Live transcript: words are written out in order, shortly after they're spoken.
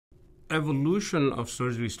evolution of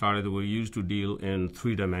surgery started that we used to deal in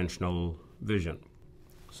three-dimensional vision.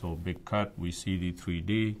 So big cut, we see the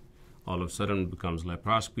 3D, all of a sudden it becomes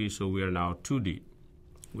laparoscopy, so we are now 2D,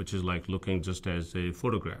 which is like looking just as a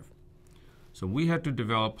photograph. So we had to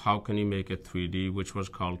develop how can you make it 3D, which was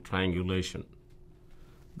called triangulation.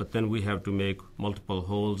 But then we have to make multiple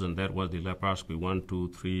holes, and that was the laparoscopy, 1, 2,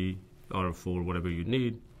 3, or 4, whatever you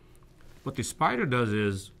need. What the spider does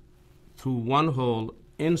is, through one hole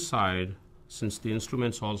inside, since the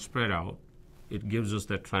instrument's all spread out, it gives us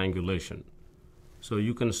that triangulation. So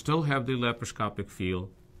you can still have the laparoscopic feel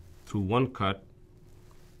through one cut,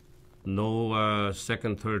 no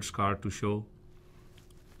second, third scar to show.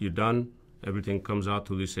 You're done, everything comes out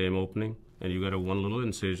through the same opening, and you got a one little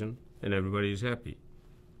incision, and everybody's happy.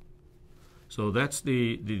 So that's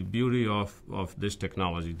the beauty of this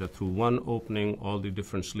technology, that through one opening, all the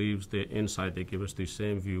different sleeves, inside they give us the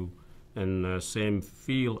same view and same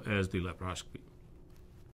feel as the laparoscopy.